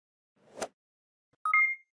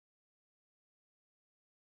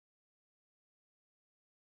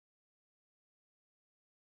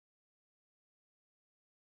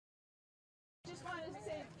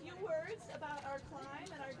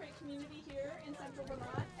Central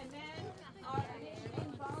Vermont. And then our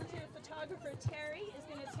amazing volunteer photographer, Terry, is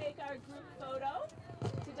going to take our group photo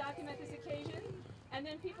to document this occasion. And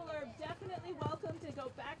then people are definitely welcome to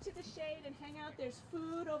go back to the shade and hang out. There's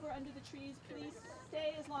food over under the trees. Please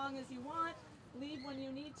stay as long as you want. Leave when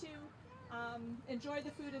you need to. Enjoy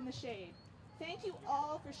the food in the shade. Thank you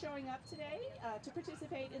all for showing up today to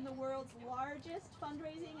participate in the world's largest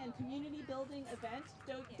fundraising and community building event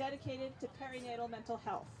dedicated to perinatal mental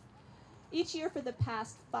health. Each year for the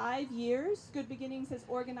past 5 years, Good Beginnings has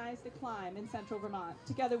organized a climb in Central Vermont,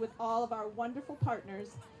 together with all of our wonderful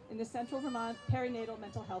partners in the Central Vermont Perinatal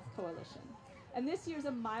Mental Health Coalition. And this year's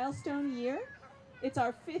a milestone year. It's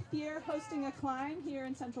our 5th year hosting a climb here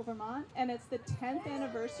in Central Vermont, and it's the 10th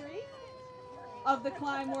anniversary of the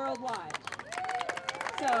climb worldwide.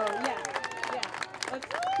 So yeah, let's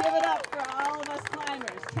give it up for all of us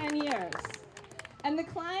climbers, 10 years. And the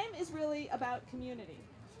climb is really about community.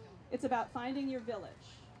 It's about finding your village.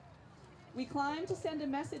 We climb to send a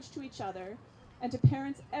message to each other and to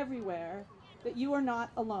parents everywhere that you are not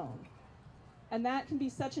alone. And that can be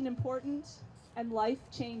such an important and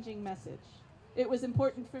life-changing message. It was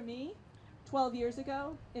important for me 12 years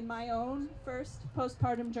ago in my own first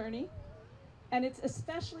postpartum journey, and it's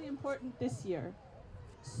especially important this year.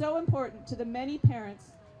 So important to the many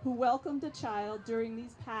parents who welcomed a child during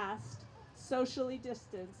these past socially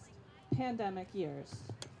distanced pandemic years.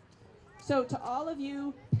 So to all of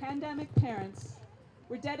you pandemic parents,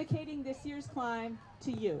 we're dedicating this year's climb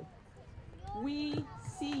to you. We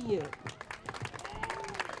see you.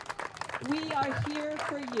 We are here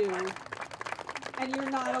for you, and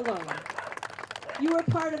you're not alone. You are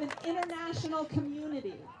part of an international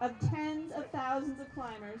community of tens of thousands of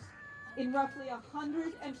climbers in roughly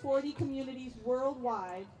 140 communities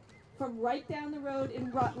worldwide, from right down the road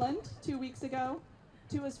in Rutland 2 weeks ago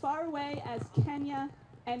to as far away as Kenya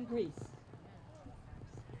and Greece.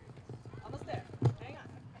 Almost there. Hang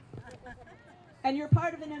on. And you're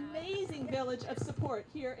part of an amazing village of support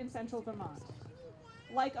here in Central Vermont.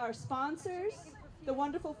 Like our sponsors, the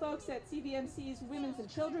wonderful folks at CVMC's Women's and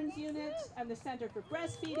Children's Unit and the Center for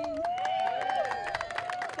Breastfeeding,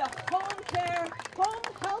 the home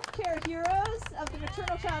health care heroes of the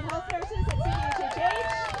maternal child health nurses at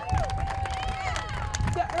CVHH,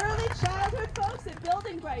 the early childhood folks at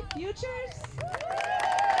Building Bright Futures,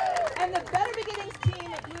 and the Better Beginnings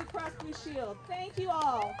team at Blue Cross Blue Shield. Thank you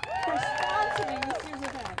all for sponsoring this year's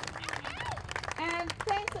event. And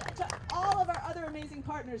thanks to all of our other amazing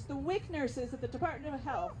partners, the WIC nurses at the Department of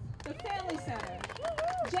Health, the Family Center,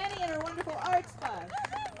 Jenny and her wonderful arts bus,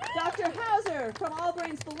 Dr. Hauser from All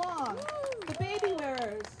Brains Belong, the Baby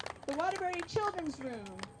Wearers, the Waterbury Children's Room,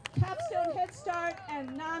 Capstone Head Start,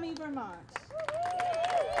 and NAMI Vermont.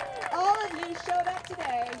 All of you showed up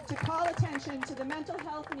today to call attention to the mental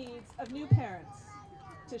health needs of new parents,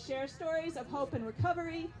 to share stories of hope and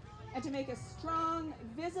recovery, and to make a strong,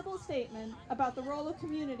 visible statement about the role of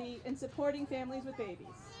community in supporting families with babies.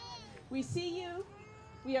 We see you,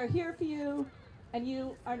 we are here for you, and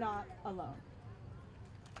you are not alone.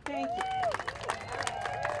 Thank you.